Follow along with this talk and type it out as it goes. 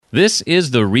This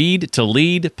is the Read to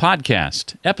Lead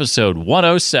podcast, episode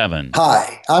 107.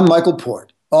 Hi, I'm Michael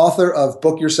Port, author of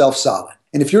Book Yourself Solid.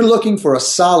 And if you're looking for a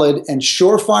solid and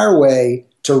surefire way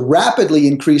to rapidly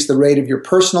increase the rate of your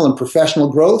personal and professional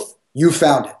growth, you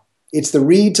found it. It's the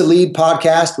Read to Lead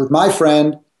podcast with my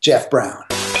friend, Jeff Brown.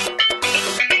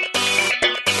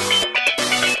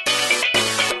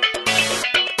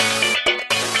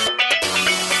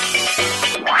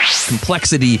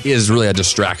 Complexity is really a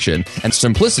distraction, and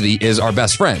simplicity is our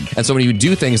best friend. And so when you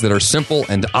do things that are simple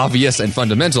and obvious and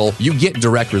fundamental, you get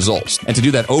direct results. And to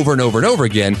do that over and over and over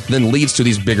again then leads to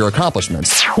these bigger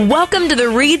accomplishments. Welcome to the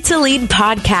Read to Lead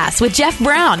podcast with Jeff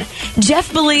Brown.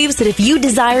 Jeff believes that if you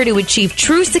desire to achieve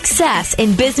true success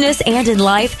in business and in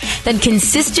life, then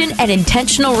consistent and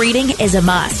intentional reading is a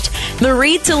must. The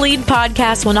Read to Lead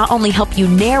podcast will not only help you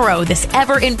narrow this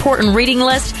ever-important reading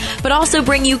list, but also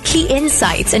bring you key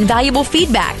insights and valuable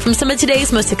feedback from some of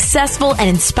today's most successful and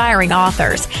inspiring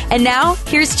authors. And now,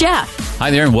 here's Jeff.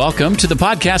 Hi there, and welcome to the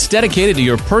podcast dedicated to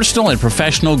your personal and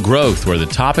professional growth, where the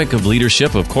topic of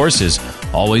leadership, of course, is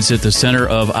always at the center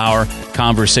of our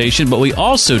conversation, but we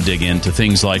also dig into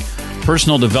things like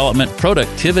personal development,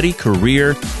 productivity,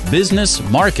 career, business,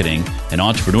 marketing, and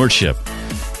entrepreneurship.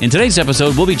 In today's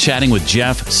episode, we'll be chatting with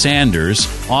Jeff Sanders,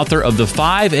 author of The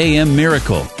 5 a.m.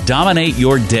 Miracle, Dominate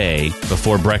Your Day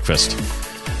Before Breakfast.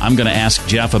 I'm going to ask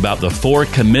Jeff about the 4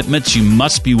 commitments you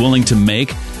must be willing to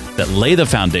make that lay the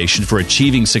foundation for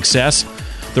achieving success,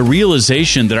 the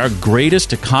realization that our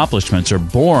greatest accomplishments are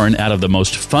born out of the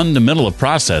most fundamental of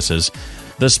processes,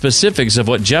 the specifics of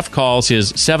what Jeff calls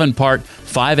his 7-part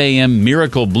 5 a.m.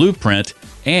 Miracle Blueprint,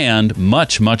 and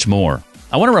much, much more.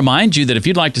 I want to remind you that if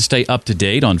you'd like to stay up to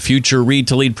date on future Read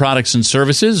to Lead products and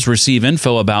services, receive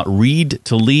info about Read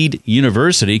to Lead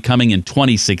University coming in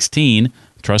 2016,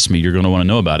 trust me, you're going to want to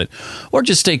know about it, or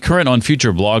just stay current on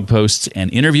future blog posts and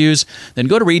interviews, then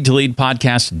go to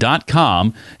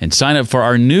readtoleadpodcast.com and sign up for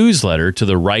our newsletter to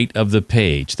the right of the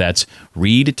page. That's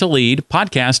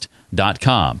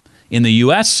readtoleadpodcast.com. In the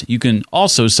U.S., you can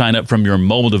also sign up from your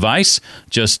mobile device.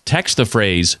 Just text the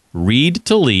phrase Read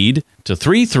to Lead to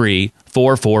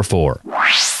 33444.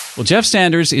 Well, Jeff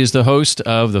Sanders is the host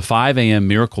of the 5 a.m.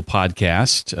 Miracle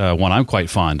podcast, one I'm quite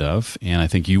fond of, and I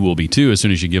think you will be too as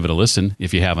soon as you give it a listen,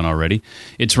 if you haven't already.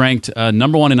 It's ranked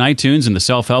number 1 in iTunes in the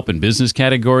self-help and business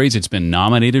categories. It's been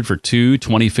nominated for 2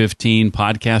 2015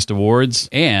 podcast awards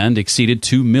and exceeded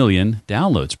 2 million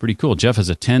downloads. Pretty cool. Jeff is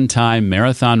a 10-time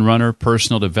marathon runner,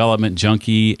 personal development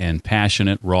junkie, and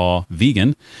passionate raw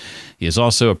vegan. He is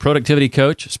also a productivity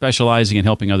coach specializing in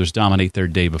helping others dominate their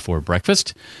day before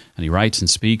breakfast. And he writes and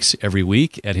speaks every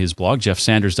week at his blog,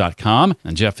 jeffsanders.com.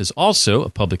 And Jeff is also a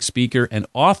public speaker and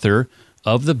author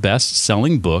of the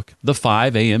best-selling book, The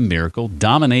 5 a.m. Miracle,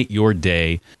 Dominate Your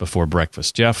Day Before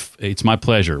Breakfast. Jeff, it's my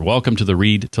pleasure. Welcome to the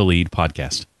Read to Lead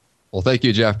podcast. Well, thank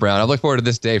you, Jeff Brown. I look forward to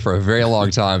this day for a very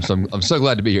long time, so I'm so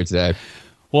glad to be here today.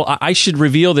 Well, I should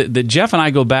reveal that Jeff and I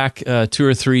go back 2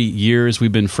 or 3 years.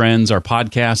 We've been friends. Our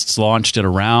podcasts launched at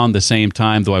around the same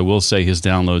time, though I will say his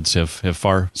downloads have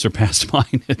far surpassed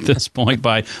mine at this point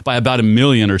by about 1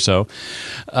 million or so.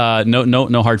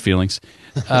 No hard feelings.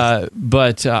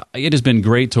 But it has been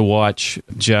great to watch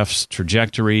Jeff's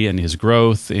trajectory and his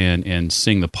growth and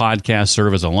seeing the podcast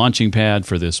serve as a launching pad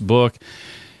for this book.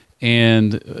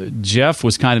 And Jeff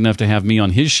was kind enough to have me on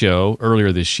his show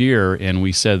earlier this year, and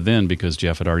we said then, because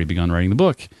Jeff had already begun writing the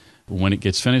book, when it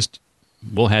gets finished,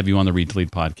 we'll have you on the Read to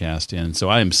Lead podcast. And so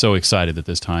I am so excited that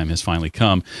this time has finally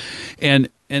come. And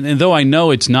though I know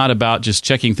it's not about just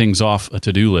checking things off a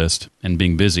to-do list and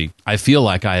being busy, I feel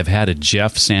like I have had a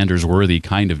Jeff Sanders-worthy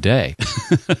kind of day.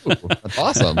 Ooh, that's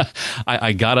awesome.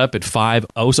 I got up at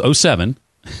 5:07.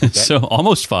 Okay. So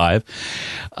almost 5.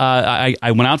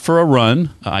 I went out for a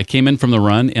run. I came in from the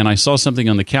run, and I saw something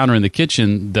on the counter in the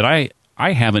kitchen that I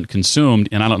haven't consumed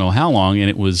in I don't know how long,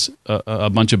 and it was a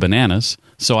bunch of bananas.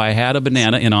 So I had a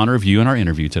banana in honor of you in our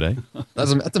interview today.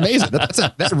 That's amazing.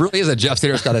 That really is a Jeff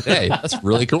Sanders kind of day. That's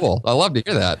really cool. I love to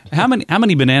hear that. How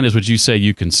many bananas would you say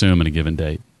you consume in a given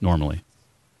day normally?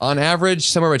 On average,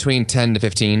 somewhere between 10 to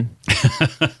 15.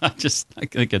 I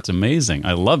think it's amazing.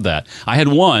 I love that. I had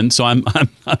one, so I'm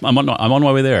on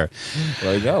my way there.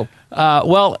 There you go.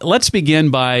 Well, let's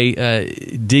begin by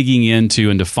digging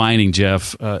into and defining,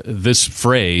 Jeff, this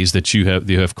phrase that you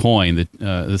have coined,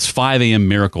 this 5 a.m.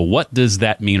 miracle. What does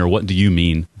that mean, or what do you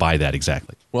mean by that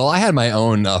exactly? Well, I had my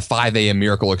own 5 a.m.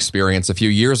 miracle experience a few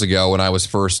years ago when I was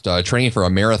first training for a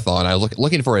marathon. I was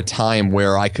looking for a time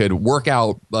where I could work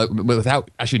out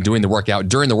without actually doing the workout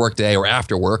during the workday or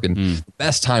after work. And the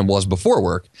best time was before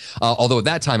work. Although at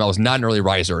that time I was not an early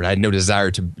riser and I had no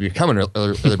desire to become an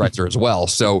early riser as well.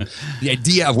 So the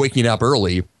idea of waking up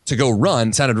early to go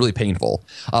run sounded really painful.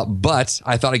 But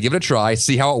I thought I'd give it a try,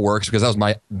 see how it works, because that was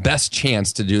my best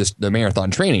chance to do the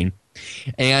marathon training.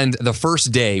 And the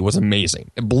first day was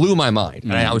amazing. It blew my mind.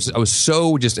 And I was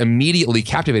so just immediately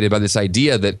captivated by this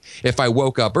idea that if I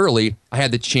woke up early, I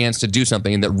had the chance to do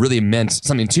something that really meant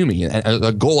something to me,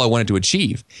 a goal I wanted to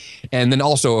achieve. And then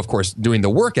also, of course, doing the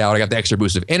workout, I got the extra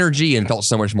boost of energy and felt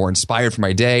so much more inspired for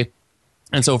my day.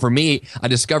 And so for me, I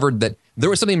discovered that there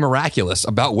was something miraculous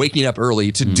about waking up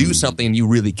early to do something you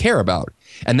really care about.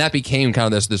 And that became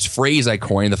kind of this phrase I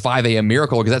coined, the 5 a.m.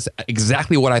 miracle, because that's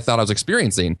exactly what I thought I was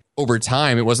experiencing. Over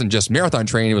time, it wasn't just marathon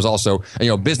training, it was also,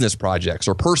 business projects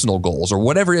or personal goals or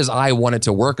whatever it is I wanted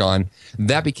to work on.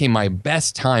 That became my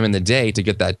best time in the day to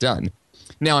get that done.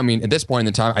 Now, I mean, at this point in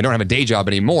the time, I don't have a day job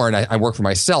anymore and I work for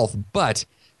myself, but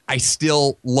I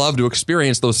still love to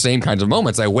experience those same kinds of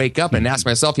moments. I wake up and ask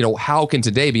myself, how can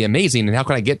today be amazing and how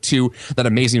can I get to that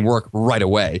amazing work right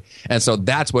away? And so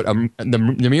that's what the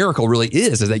miracle really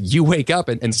is that you wake up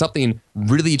and something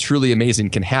really, truly amazing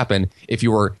can happen if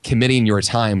you are committing your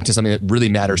time to something that really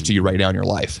matters to you right now in your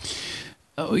life.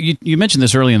 You mentioned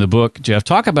this early in the book, Jeff.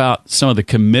 Talk about some of the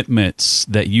commitments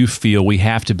that you feel we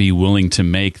have to be willing to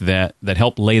make that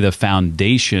help lay the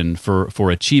foundation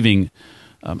for achieving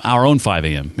our own 5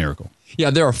 a.m. miracle.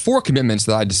 Yeah, there are 4 commitments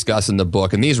that I discuss in the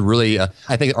book, and these really,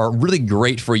 I think, are really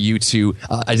great for you to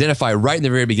identify right in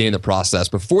the very beginning of the process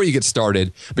before you get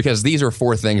started, because these are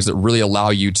 4 things that really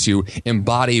allow you to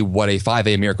embody what a 5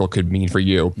 a.m. miracle could mean for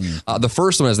you. The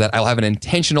first one is that I'll have an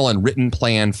intentional and written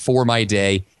plan for my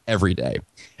day every day.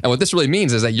 And what this really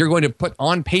means is that you're going to put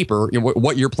on paper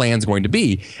what your plan is going to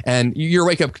be. And your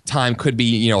wake up time could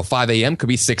be, 5 a.m., could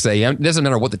be 6 a.m. It doesn't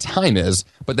matter what the time is,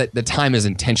 but that the time is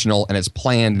intentional and it's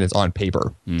planned and it's on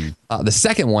paper. The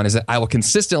second one is that I will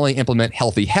consistently implement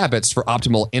healthy habits for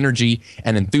optimal energy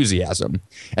and enthusiasm.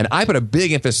 And I put a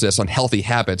big emphasis on healthy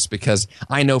habits because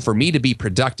I know for me to be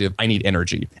productive, I need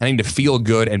energy. I need to feel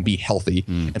good and be healthy.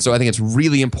 And so I think it's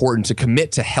really important to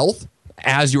commit to health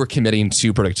as you're committing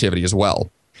to productivity as well.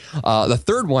 The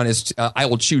third one is I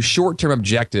will choose short-term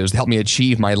objectives to help me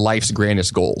achieve my life's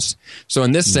grandest goals. So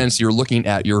in this sense, you're looking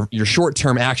at your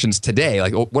short-term actions today.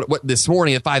 Like what this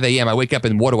morning at 5 a.m., I wake up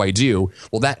and what do I do?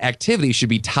 Well, that activity should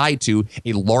be tied to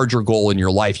a larger goal in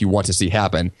your life you want to see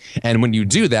happen. And when you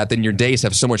do that, then your days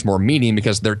have so much more meaning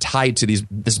because they're tied to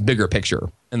this bigger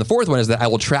picture. And the fourth one is that I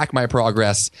will track my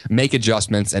progress, make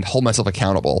adjustments, and hold myself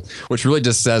accountable, which really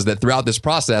just says that throughout this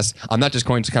process, I'm not just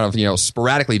going to kind of,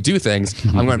 sporadically do things.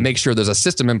 I'm going to make sure there's a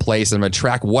system in place and I'm going to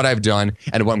track what I've done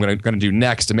and what I'm going to do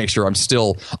next to make sure I'm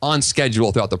still on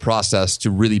schedule throughout the process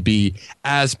to really be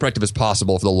as productive as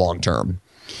possible for the long term.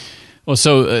 Well,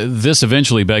 so this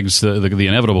eventually begs the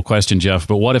inevitable question, Jeff.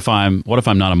 But what if I'm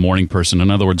not a morning person? In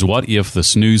other words, what if the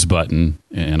snooze button,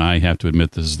 and I have to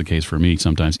admit this is the case for me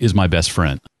sometimes, is my best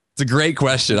friend? It's a great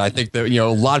question. I think that a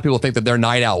lot of people think that they're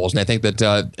night owls, and I think that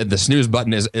the snooze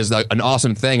button is an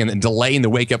awesome thing, and delaying the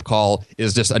wake up call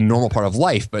is just a normal part of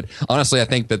life. But honestly, I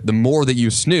think that the more that you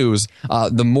snooze,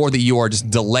 the more that you are just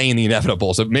delaying the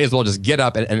inevitable. So may as well just get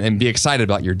up and be excited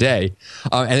about your day.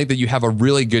 I think that you have a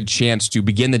really good chance to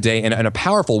begin the day in a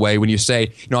powerful way when you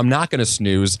say, I'm not going to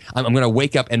snooze. I'm going to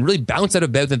wake up and really bounce out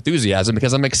of bed with enthusiasm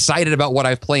because I'm excited about what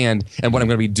I've planned and what I'm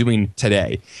going to be doing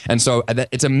today. And so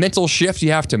it's a mental shift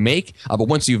you have to make, but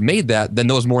once you've made that, then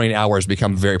those morning hours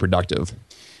become very productive.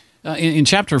 In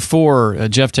Chapter 4,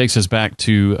 Jeff takes us back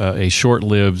to a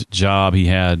short-lived job he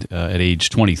had at age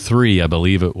 23, I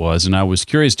believe it was. And I was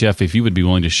curious, Jeff, if you would be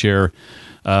willing to share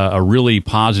a really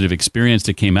positive experience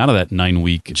that came out of that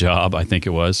 9-week job, I think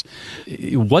it was.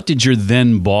 What did your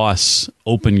then boss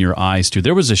open your eyes to?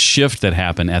 There was a shift that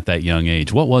happened at that young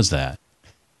age. What was that?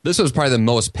 This was probably the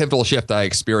most pivotal shift I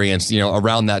experienced,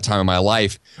 around that time in my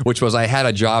life, which was I had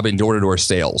a job in door-to-door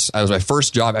sales. It was my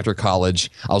first job after college.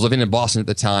 I was living in Boston at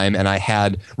the time, and I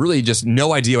had really just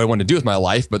no idea what I wanted to do with my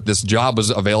life, but this job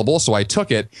was available, so I took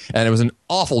it, and it was an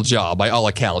awful job by all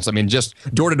accounts. I mean, just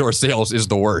door-to-door sales is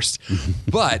the worst.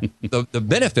 But the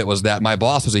benefit was that my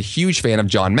boss was a huge fan of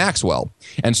John Maxwell,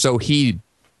 and so he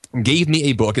gave me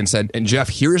a book and said, and Jeff,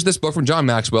 here's this book from John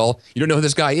Maxwell. You don't know who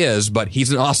this guy is, but he's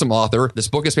an awesome author. This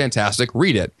book is fantastic.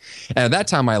 Read it. And at that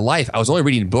time in my life, I was only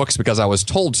reading books because I was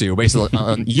told to. Basically,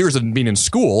 on years of being in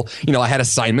school, I had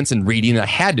assignments and reading that I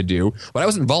had to do, but I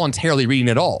wasn't voluntarily reading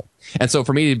at all. And so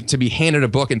for me to be handed a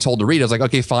book and told to read, I was like,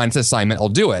 okay, fine, it's an assignment, I'll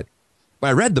do it. But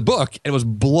I read the book and was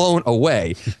blown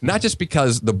away, not just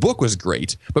because the book was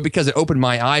great, but because it opened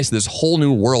my eyes to this whole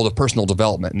new world of personal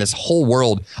development and this whole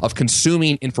world of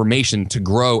consuming information to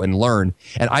grow and learn.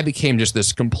 And I became just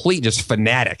this complete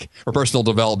fanatic for personal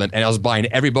development. And I was buying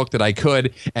every book that I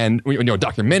could, and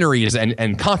documentaries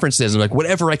and conferences and like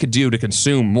whatever I could do to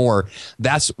consume more.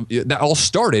 That all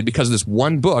started because of this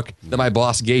one book that my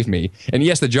boss gave me. And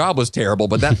yes, the job was terrible,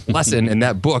 but that lesson in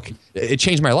that book, it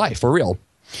changed my life for real.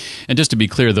 And just to be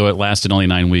clear, though it lasted only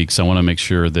 9 weeks, I want to make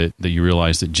sure that you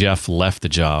realize that Jeff left the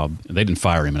job. They didn't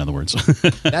fire him, in other words.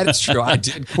 That is true. I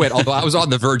did quit, although I was on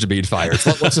the verge of being fired.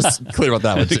 So let's just clear about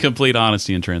that one. The complete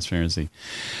honesty and transparency.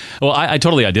 Well, I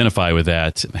totally identify with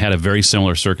that. I had a very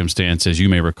similar circumstance, as you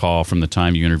may recall, from the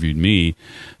time you interviewed me.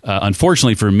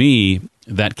 Unfortunately for me,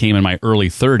 that came in my early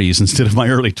 30s instead of my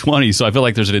early 20s. So I feel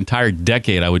like there's an entire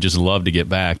decade I would just love to get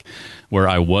back where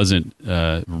I wasn't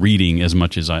reading as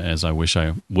much as I wish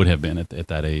I would have been at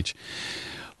that age.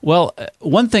 Well,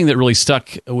 one thing that really stuck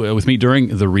with me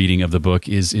during the reading of the book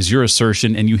is your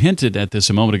assertion, and you hinted at this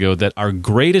a moment ago, that our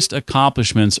greatest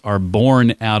accomplishments are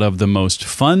born out of the most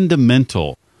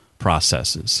fundamental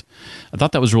processes. I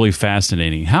thought that was really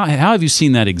fascinating. How have you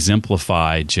seen that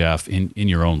exemplified, Jeff, in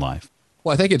your own life?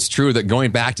 Well, I think it's true that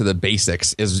going back to the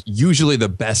basics is usually the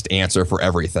best answer for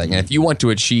everything. And if you want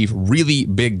to achieve really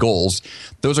big goals,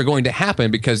 those are going to happen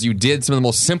because you did some of the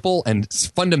most simple and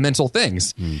fundamental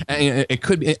things. And it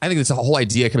could be, I think this whole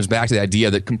idea comes back to the idea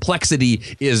that complexity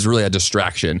is really a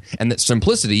distraction and that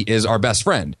simplicity is our best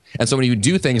friend. And so when you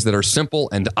do things that are simple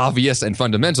and obvious and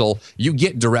fundamental, you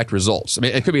get direct results. I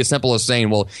mean, it could be as simple as saying,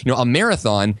 well, a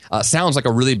marathon sounds like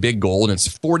a really big goal, and it's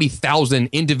 40,000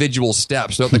 individual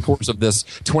steps throughout the course of this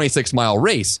 26-mile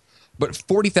race. But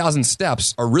 40,000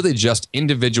 steps are really just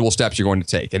individual steps you're going to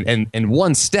take. And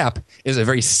one step is a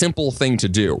very simple thing to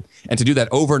do. And to do that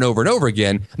over and over and over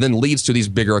again then leads to these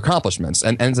bigger accomplishments.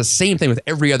 And it's the same thing with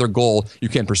every other goal you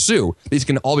can pursue. These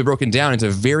can all be broken down into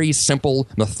very simple,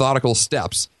 methodical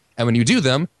steps. And when you do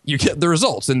them, you get the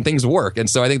results and things work. And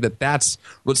so I think that that's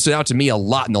what stood out to me a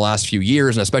lot in the last few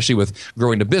years, and especially with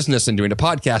growing a business and doing a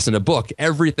podcast and a book.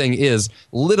 Everything is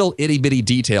little itty bitty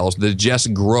details that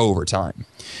just grow over time.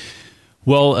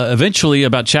 Well, eventually,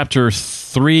 about chapter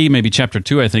 3, maybe chapter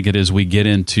 2, I think it is, we get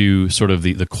into sort of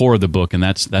the core of the book, and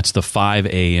that's the 5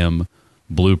 a.m.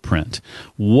 blueprint.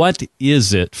 What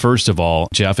is it, first of all,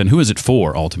 Jeff, and who is it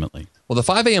for ultimately? Well, the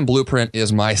 5 a.m. blueprint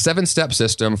is my 7-step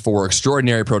system for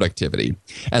extraordinary productivity.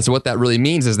 And so what that really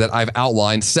means is that I've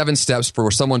outlined 7 steps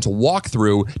for someone to walk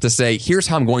through to say, here's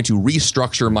how I'm going to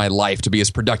restructure my life to be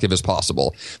as productive as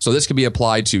possible. So this could be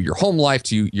applied to your home life,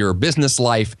 to your business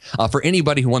life, for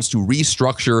anybody who wants to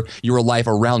restructure your life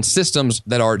around systems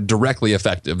that are directly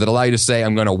effective, that allow you to say,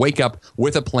 I'm going to wake up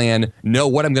with a plan, know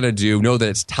what I'm going to do, know that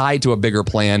it's tied to a bigger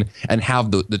plan, and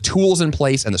have the tools in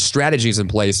place and the strategies in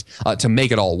place to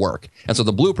make it all work. And so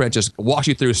the blueprint just walks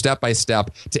you through step by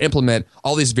step to implement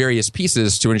all these various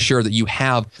pieces to ensure that you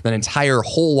have that entire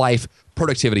whole life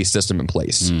productivity system in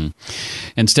place.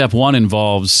 And step 1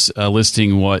 involves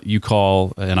listing what you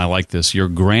call, and I like this, your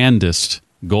grandest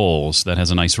goals. That has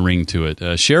a nice ring to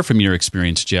it. Share from your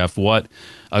experience, Jeff, what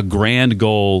a grand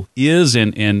goal is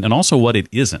and also what it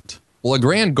isn't. Well, a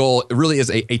grand goal really is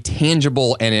a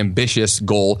tangible and ambitious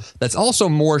goal that's also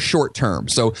more short term.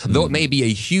 So though it may be a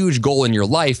huge goal in your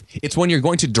life, it's one you're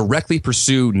going to directly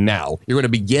pursue now. You're going to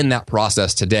begin that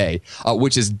process today,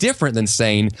 which is different than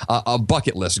saying a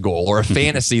bucket list goal or a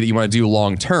fantasy that you want to do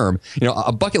long term.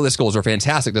 A bucket list goals are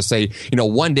fantastic to say,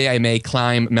 one day I may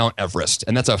climb Mount Everest,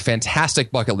 and that's a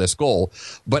fantastic bucket list goal.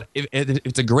 But if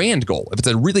it's a grand goal, if it's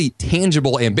a really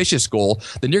tangible, ambitious goal,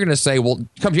 then you're going to say, well,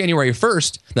 come January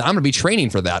 1st, then I'm going to be training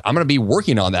for that. I'm going to be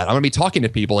working on that. I'm going to be talking to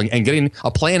people and getting a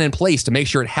plan in place to make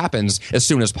sure it happens as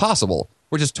soon as possible,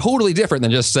 which is totally different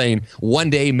than just saying one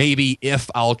day, maybe if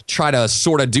I'll try to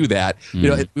sort of do that. We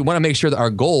want to make sure that our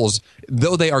goals,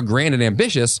 though they are grand and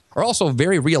ambitious, are also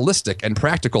very realistic and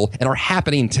practical and are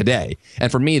happening today.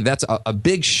 And for me, that's a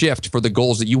big shift for the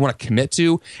goals that you want to commit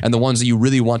to and the ones that you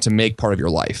really want to make part of your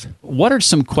life. What are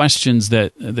some questions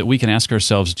that we can ask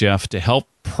ourselves, Jeff, to help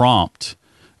prompt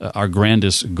our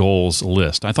grandest goals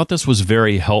list? I thought this was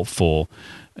very helpful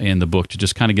in the book to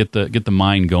just kind of get the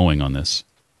mind going on this.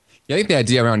 Yeah, I think the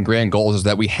idea around grand goals is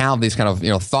that we have these kind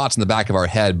of thoughts in the back of our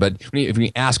head, but if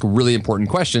we ask really important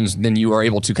questions, then you are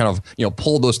able to kind of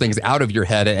pull those things out of your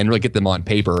head and really get them on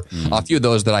paper. A few of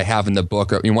those that I have in the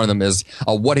book, one of them is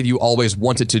what have you always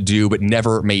wanted to do but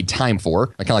never made time for?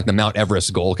 Kind of like the Mount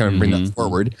Everest goal, kind of bring that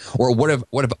forward. Or what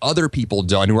have other people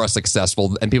done who are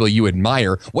successful and people you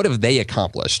admire? What have they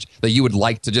accomplished that you would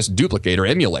like to just duplicate or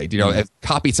emulate?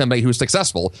 Copy somebody who's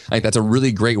successful. I think that's a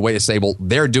really great way to say, well,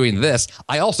 they're doing this.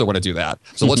 I also want to do that.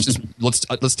 So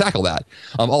let's tackle that.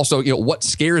 Also, what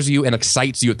scares you and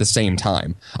excites you at the same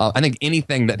time. I think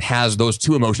anything that has those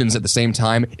two emotions at the same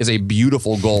time is a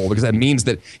beautiful goal, because that means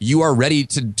that you are ready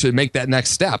to make that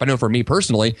next step. I know for me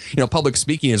personally, public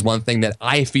speaking is one thing that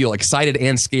I feel excited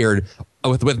and scared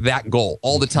with that goal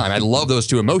all the time. I love those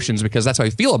two emotions because that's how I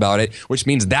feel about it, which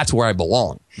means that's where I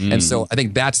belong. And so I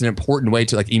think that's an important way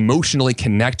to emotionally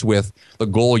connect with the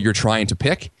goal you're trying to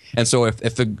pick. And so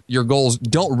if your goals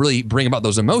don't really bring about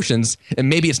those emotions, then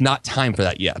maybe it's not time for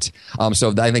that yet.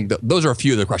 So I think those are a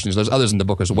few of the questions. There's others in the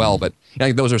book as well, but I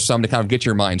think those are some to kind of get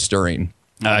your mind stirring.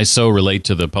 I so relate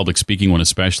to the public speaking one,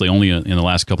 especially. Only in the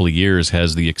last couple of years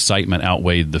has the excitement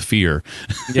outweighed the fear.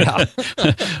 Yeah.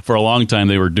 For a long time,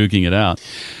 they were duking it out.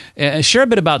 Share a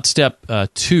bit about step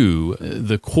 2,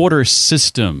 the quarter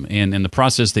system, and the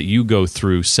process that you go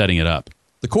through setting it up.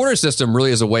 The quarter system really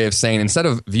is a way of saying, instead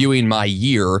of viewing my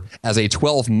year as a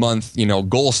 12-month,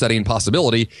 goal setting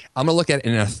possibility, I'm going to look at it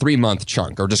in a 3-month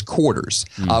chunk, or just quarters,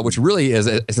 which really is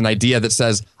an idea that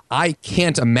says, I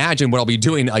can't imagine what I'll be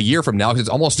doing a year from now because it's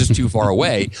almost just too far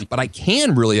away, but I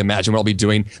can really imagine what I'll be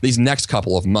doing these next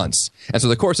couple of months. And so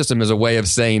the core system is a way of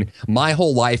saying my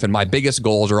whole life and my biggest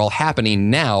goals are all happening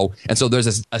now. And so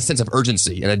there's a sense of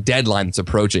urgency and a deadline that's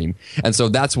approaching. And so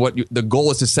that's what the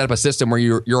goal is, to set up a system where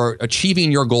you're achieving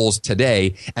your goals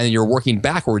today, and then you're working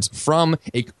backwards from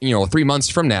 3 months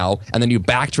from now, and then you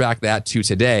backtrack that to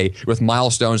today with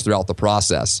milestones throughout the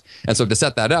process. And so to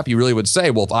set that up, you really would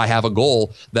say, well, if I have a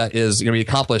goal that is going to be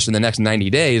accomplished in the next 90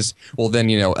 days, well, then,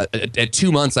 at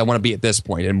 2 months, I want to be at this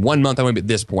point. In 1 month, I want to be at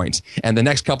this point. And the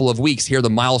next couple of weeks, here are the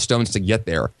milestones to get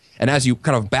there. And as you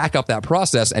kind of back up that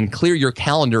process and clear your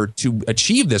calendar to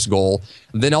achieve this goal,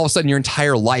 then all of a sudden your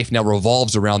entire life now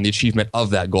revolves around the achievement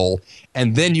of that goal.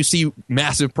 And then you see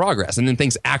massive progress, and then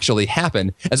things actually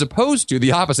happen, as opposed to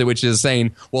the opposite, which is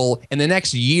saying, well, in the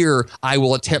next year, I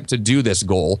will attempt to do this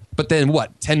goal. But then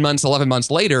 10 months, 11 months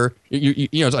later,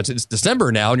 it's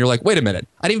December now, and you're like, wait a minute,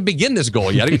 I didn't even begin this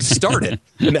goal yet. I didn't even start it.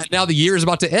 And now the year is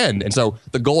about to end. And so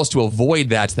the goal is to avoid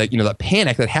that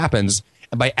panic that happens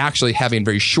by actually having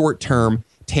very short-term,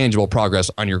 tangible progress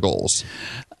on your goals.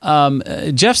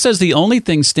 Jeff says the only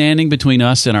thing standing between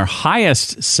us and our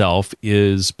highest self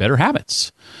is better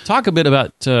habits. Talk a bit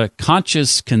about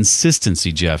conscious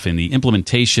consistency, Jeff, in the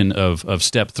implementation of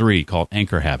step 3, called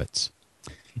anchor habits.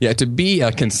 Yeah, to be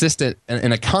consistent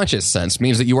in a conscious sense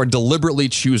means that you are deliberately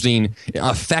choosing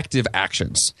effective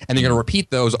actions, and you're going to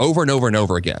repeat those over and over and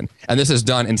over again. And this is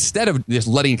done instead of just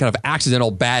letting kind of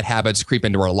accidental bad habits creep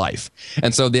into our life.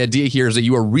 And so the idea here is that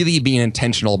you are really being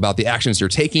intentional about the actions you're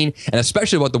taking, and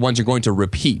especially about the ones you're going to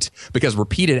repeat, because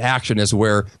repeated action is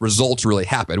where results really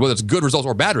happen. Whether it's good results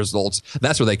or bad results,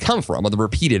 that's where they come from, are the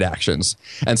repeated actions.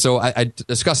 And so I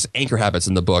discuss anchor habits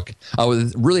in the book.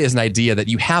 Really is an idea that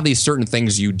you have these certain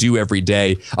things you do every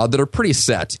day that are pretty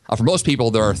set. For most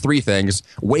people, there are 3 things: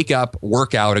 wake up,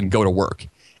 work out, and go to work.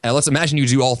 And let's imagine you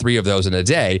do all 3 of those in a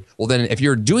day. Well, then if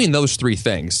you're doing those 3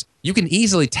 things, you can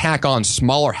easily tack on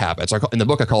smaller habits. In the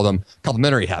book, I call them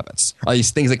complementary habits. These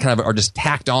things that kind of are just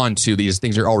tacked on to these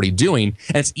things you're already doing.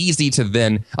 And it's easy to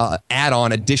then add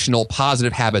on additional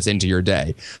positive habits into your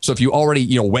day. So if you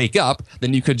already wake up,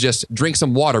 then you could just drink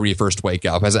some water when you first wake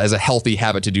up as a healthy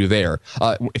habit to do there.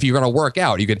 If you're going to work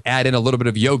out, you could add in a little bit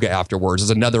of yoga afterwards as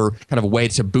another kind of way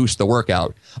to boost the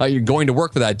workout. You're going to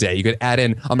work for that day. You could add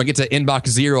in, I'm going to get to inbox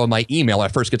 0 on my email when I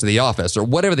first get to the office, or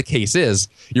whatever the case is.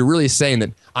 You're really saying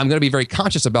that I'm going to be very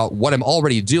conscious about what I'm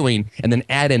already doing, and then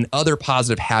add in other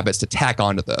positive habits to tack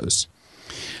onto those.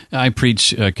 I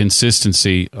preach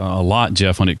consistency a lot,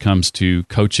 Jeff, when it comes to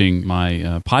coaching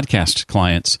my podcast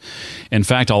clients. In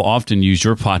fact, I'll often use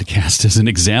your podcast as an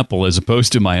example as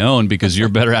opposed to my own, because you're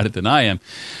better at it than I am.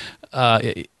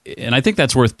 And I think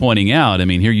that's worth pointing out. I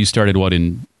mean, here you started,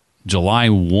 in July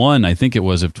 1, I think it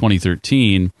was, of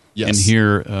 2013. Yes. And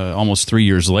here, almost 3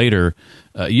 years later,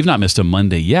 you've not missed a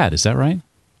Monday yet. Is that right?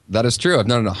 That is true. I've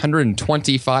done it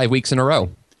 125 weeks in a row.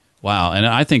 Wow. And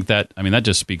I think that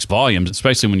just speaks volumes,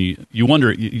 especially when you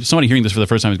wonder, somebody hearing this for the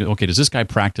first time is going, okay, does this guy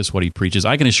practice what he preaches?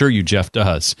 I can assure you Jeff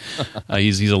does.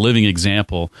 He's a living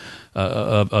example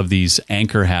of these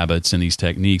anchor habits and these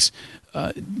techniques.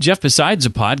 Jeff, besides a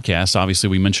podcast, obviously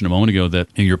we mentioned a moment ago that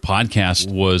your podcast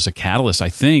was a catalyst, I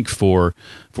think, for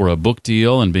a book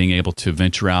deal and being able to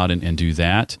venture out and do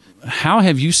that. How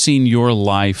have you seen your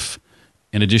life,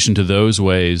 in addition to those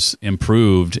ways,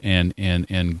 improved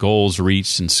and goals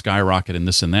reached and skyrocketed and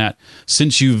this and that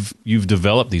since you've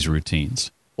developed these routines?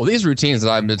 Well, these routines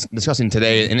that I'm discussing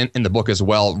today and in the book as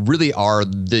well really are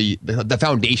the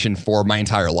foundation for my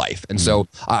entire life. And so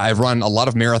I've run a lot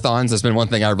of marathons. That's been one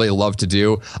thing I really love to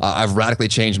do. I've radically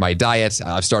changed my diet.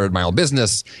 I've started my own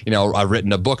business. I've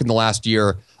written a book in the last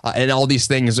year. And all these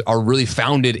things are really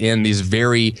founded in these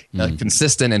very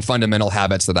consistent and fundamental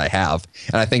habits that I have.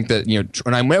 And I think that,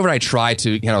 whenever I try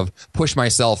to kind of push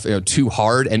myself too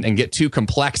hard and get too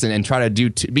complex and try to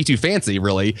be too fancy,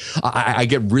 really, I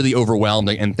get really overwhelmed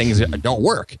and things don't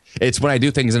work. It's when I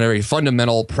do things in a very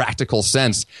fundamental, practical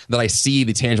sense that I see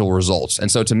the tangible results.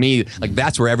 And so to me,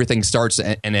 that's where everything starts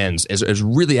and ends, is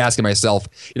really asking myself,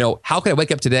 how can I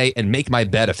wake up today and make my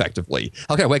bed effectively?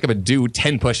 How can I wake up and do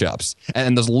 10 push-ups?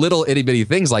 And those little itty bitty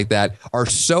things like that are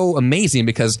so amazing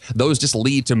because those just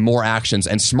lead to more actions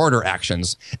and smarter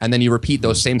actions. And then you repeat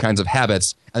those same kinds of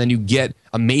habits and then you get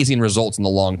amazing results in the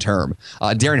long term.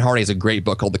 Darren Hardy has a great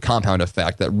book called The Compound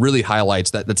Effect that really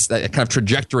highlights that kind of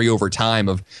trajectory over time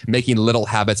of making little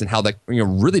habits and how that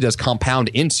really does compound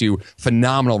into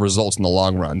phenomenal results in the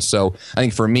long run. So I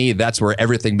think for me, that's where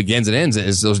everything begins and ends,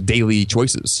 is those daily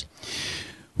choices.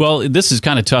 Well, this is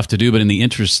kind of tough to do, but in the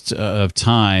interest of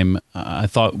time, I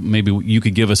thought maybe you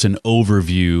could give us an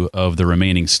overview of the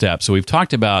remaining steps. So we've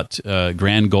talked about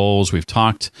grand goals. We've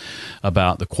talked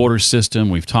about the quarter system.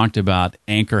 We've talked about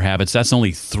anchor habits. That's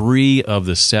only 3 of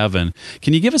the 7.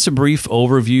 Can you give us a brief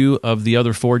overview of the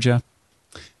other 4, Jeff?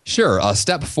 Sure.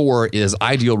 Step 4 is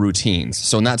ideal routines.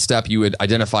 So in that step, you would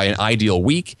identify an ideal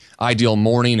week, ideal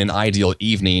morning, and ideal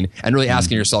evening, and really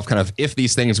asking yourself kind of, if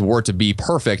these things were to be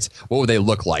perfect, what would they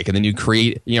look like? And then you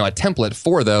create, a template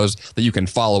for those that you can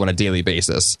follow on a daily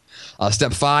basis.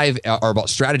 Step 5 are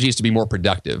about strategies to be more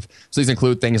productive. So these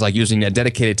include things like using a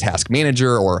dedicated task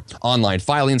manager or online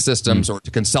filing systems or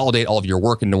to consolidate all of your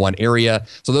work into one area.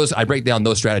 So I break down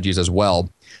those strategies as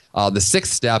well. The 6th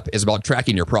step is about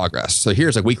tracking your progress. So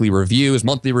here's weekly reviews,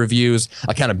 monthly reviews,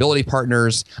 accountability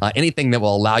partners, anything that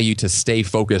will allow you to stay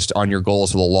focused on your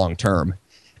goals for the long term.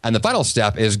 And the final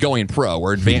step is going pro,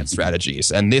 or advanced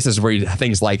strategies. And this is where you have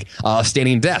things like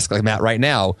standing desk, like I'm at right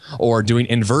now, or doing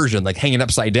inversion, like hanging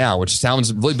upside down, which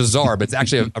sounds really bizarre, but it's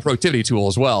actually a productivity tool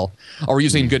as well. Or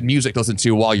using good music to listen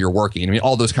to while you're working. I mean,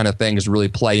 all those kind of things really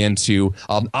play into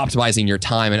optimizing your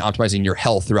time and optimizing your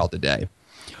health throughout the day.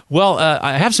 Well,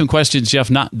 I have some questions,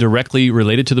 Jeff, not directly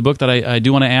related to the book that I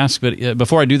do want to ask. But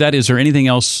before I do that, is there anything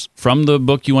else from the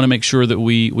book you want to make sure that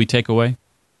we take away?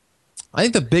 I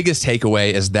think the biggest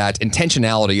takeaway is that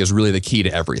intentionality is really the key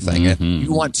to everything.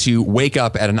 You want to wake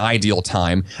up at an ideal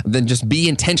time, then just be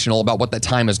intentional about what that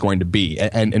time is going to be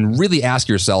and really ask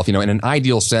yourself, in an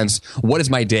ideal sense, what is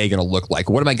my day going to look like?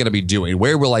 What am I going to be doing?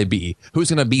 Where will I be? Who's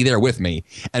going to be there with me?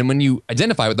 And when you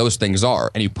identify what those things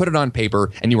are and you put it on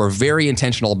paper and you are very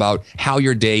intentional about how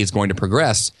your day is going to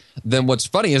progress, then what's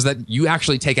funny is that you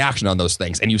actually take action on those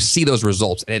things and you see those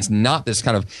results. And it's not this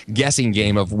kind of guessing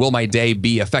game of, will my day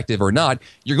be effective or not?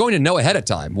 You're going to know ahead of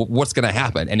time what's going to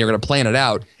happen, and you're going to plan it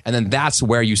out. And then that's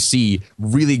where you see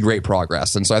really great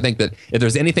progress. And so I think that if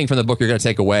there's anything from the book you're going to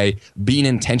take away, being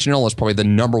intentional is probably the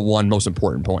number one most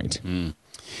important point.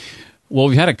 Well,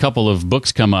 we've had a couple of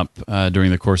books come up during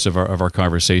the course of our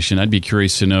conversation. I'd be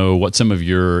curious to know what some of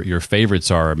your favorites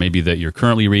are, maybe that you're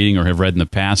currently reading or have read in the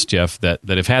past, Jeff, that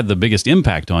have had the biggest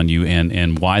impact on you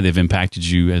and why they've impacted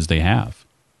you as they have.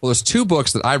 Well, there's 2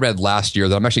 books that I read last year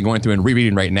that I'm actually going through and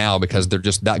rereading right now because they're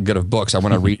just that good of books. I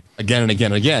want to read again and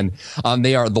again and again.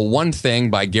 They are The One Thing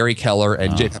by Gary Keller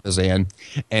and Jay Papasan,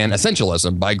 and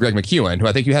Essentialism by Greg McKeown, who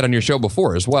I think you had on your show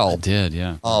before as well. I did,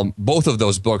 yeah. Both of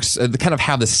those books they kind of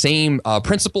have the same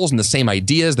principles and the same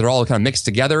ideas. They're all kind of mixed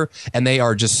together, and they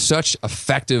are just such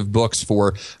effective books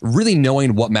for really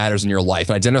knowing what matters in your life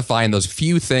and identifying those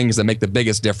few things that make the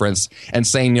biggest difference and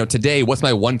saying, today, what's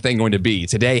my one thing going to be?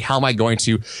 Today, how am I going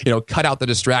to cut out the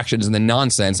distractions and the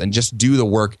nonsense and just do the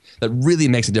work that really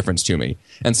makes a difference to me.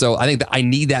 And so I think that I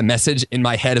need that message in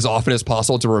my head as often as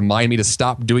possible to remind me to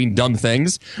stop doing dumb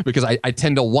things, because I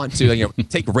tend to want to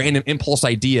take random impulse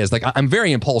ideas. Like I'm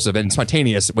very impulsive and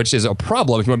spontaneous, which is a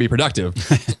problem if you want to be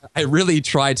productive. I really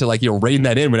try to rein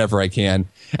that in whenever I can.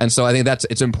 And so I think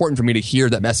it's important for me to hear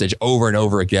that message over and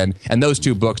over again. And those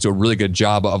two books do a really good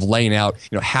job of laying out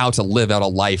how to live out a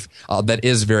life that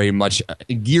is very much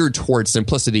geared towards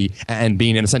simplicity and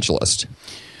being an essentialist.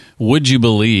 Would you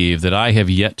believe that I have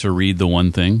yet to read The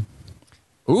One Thing?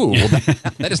 Ooh, well,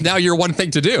 that is now your one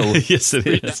thing to do. Yes, it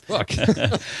is. Look.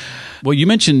 Well, you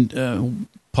mentioned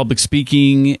public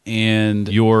speaking and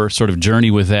your sort of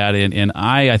journey with that. And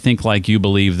I think, like you,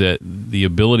 believe that the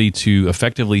ability to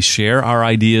effectively share our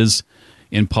ideas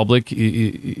in public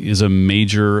is a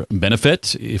major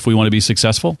benefit if we want to be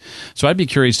successful. So I'd be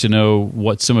curious to know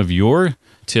what some of your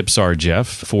tips are, Jeff,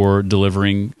 for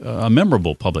delivering a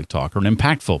memorable public talk or an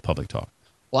impactful public talk.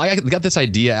 Well, I got this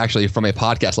idea actually from a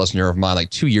podcast listener of mine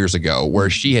 2 years ago, where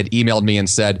she had emailed me and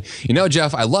said,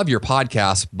 Jeff, I love your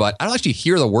podcast, but I don't actually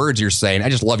hear the words you're saying. I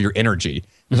just love your energy.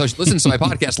 And so she listens to my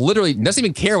podcast, literally doesn't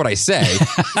even care what I say,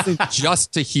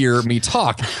 just to hear me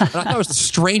talk. And I thought it was the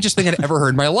strangest thing I'd ever heard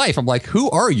in my life. I'm like, who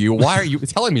are you? Why are you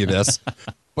telling me this?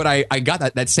 But I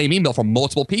got that same email from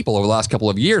multiple people over the last couple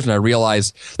of years, and I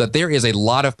realized that there is a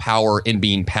lot of power in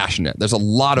being passionate. There's a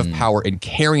lot of power in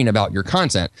caring about your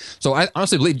content. So I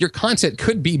honestly believe your content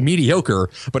could be mediocre,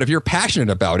 but if you're passionate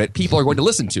about it, people are going to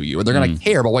listen to you, and they're going to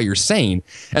care about what you're saying.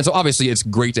 And so obviously it's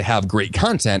great to have great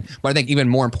content, but I think even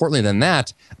more importantly than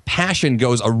that, passion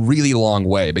goes a really long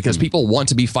way, because people want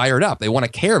to be fired up. They want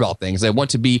to care about things. They want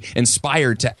to be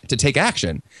inspired to take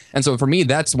action. And so for me,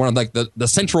 that's one of the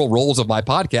central roles of my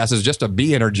podcast, is just to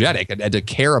be energetic and to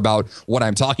care about what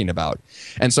I'm talking about.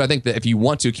 And so I think that if you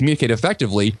want to communicate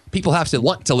effectively, people have to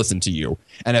want to listen to you.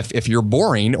 And if you're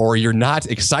boring or you're not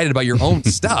excited about your own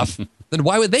stuff, then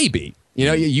why would they be?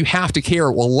 You have to care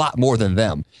a lot more than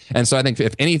them. And so I think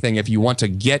if anything, if you want to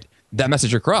get that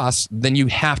message across, then you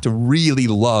have to really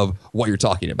love what you're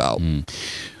talking about.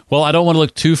 Well, I don't want to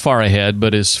look too far ahead,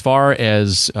 but as far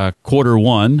as quarter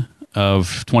one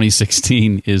of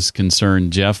 2016 is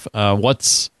concerned, Jeff,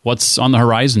 what's on the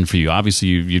horizon for you? Obviously,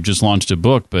 you've just launched a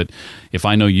book, but if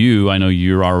I know you, I know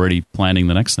you're already planning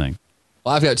the next thing.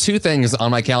 Well, I've got two things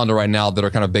on my calendar right now that are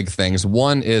kind of big things.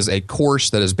 One is a course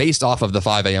that is based off of the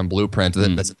 5 a.m. blueprint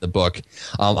that's in the book.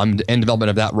 I'm in development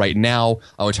of that right now,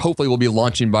 which hopefully will be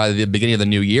launching by the beginning of the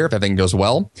new year if everything goes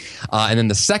well. And then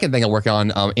the second thing I work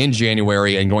on in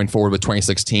January and going forward with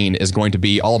 2016 is going to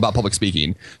be all about public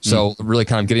speaking. So really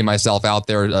kind of getting myself out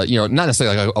there, not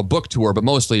necessarily like a book tour, but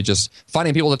mostly just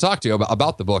finding people to talk to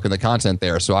about the book and the content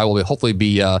there. So I will hopefully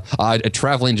be a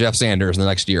traveling Jeff Sanders in the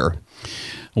next year.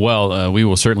 Well, we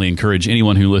will certainly encourage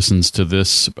anyone who listens to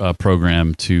this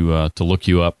program to look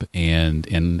you up and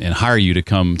hire you to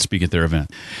come speak at their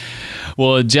event.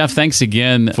 Well, Jeff, thanks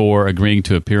again for agreeing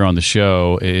to appear on the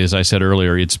show. As I said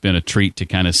earlier, it's been a treat to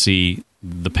kind of see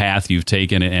the path you've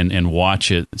taken and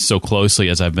watch it so closely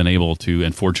as I've been able to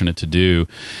and fortunate to do.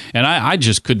 And I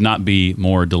just could not be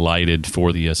more delighted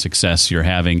for the success you're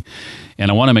having. And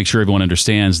I want to make sure everyone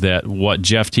understands that what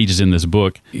Jeff teaches in this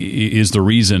book is the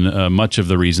reason, much of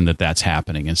the reason that that's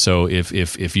happening. And so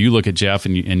if you look at Jeff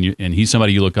and he's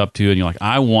somebody you look up to and you're like,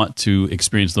 I want to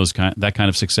experience that kind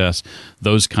of success,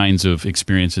 those kinds of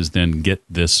experiences, then get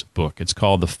this book. It's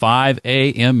called The 5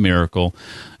 a.m. Miracle.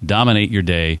 Dominate your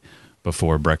day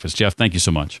before breakfast. Jeff, thank you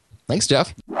so much. Thanks,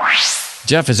 Jeff.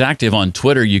 Jeff is active on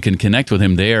Twitter. You can connect with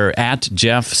him there at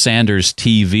Jeff Sanders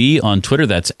TV on Twitter.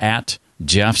 That's at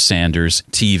Jeff Sanders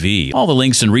TV. All the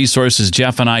links and resources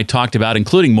Jeff and I talked about,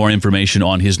 including more information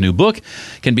on his new book,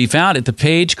 can be found at the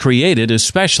page created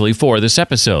especially for this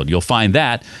episode. You'll find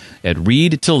that at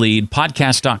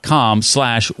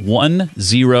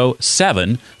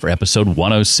readtoleadpodcast.com/107 for episode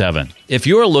 107. If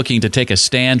you're looking to take a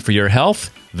stand for your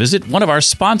health, visit one of our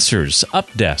sponsors,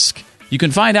 UpDesk. You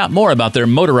can find out more about their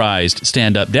motorized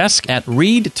stand-up desk at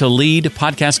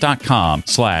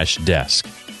readtoleadpodcast.com/desk.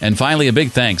 And finally, a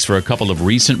big thanks for a couple of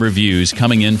recent reviews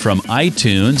coming in from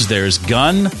iTunes. There's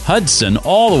Gunn Hudson,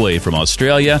 all the way from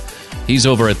Australia. He's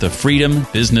over at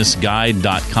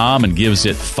thefreedombusinessguide.com and gives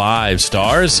it 5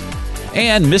 stars.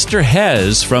 And Mr.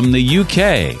 Hez from the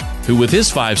UK, who with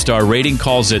his 5-star rating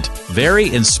calls it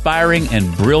very inspiring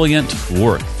and brilliant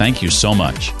work. Thank you so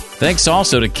much. Thanks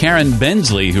also to Karen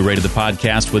Bensley, who rated the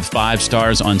podcast with 5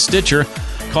 stars on Stitcher,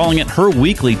 calling it her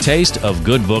weekly taste of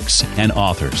good books and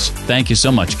authors. Thank you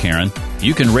so much, Karen.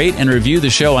 You can rate and review the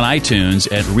show on iTunes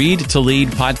at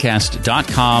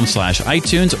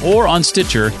readtoleadpodcast.com/iTunes or on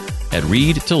Stitcher at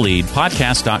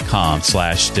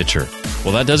readtoleadpodcast.com/Stitcher.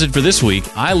 Well, that does it for this week.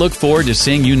 I look forward to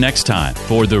seeing you next time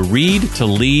for the Read to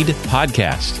Lead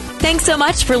podcast. Thanks so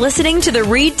much for listening to the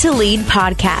Read to Lead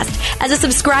podcast. As a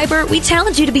subscriber, we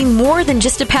challenge you to be more than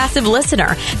just a passive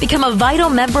listener. Become a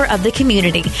vital member of the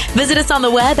community. Visit us on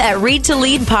the web at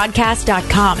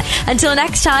readtoleadpodcast.com. Until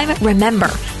next time,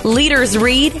 remember, leaders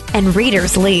read and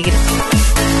readers lead.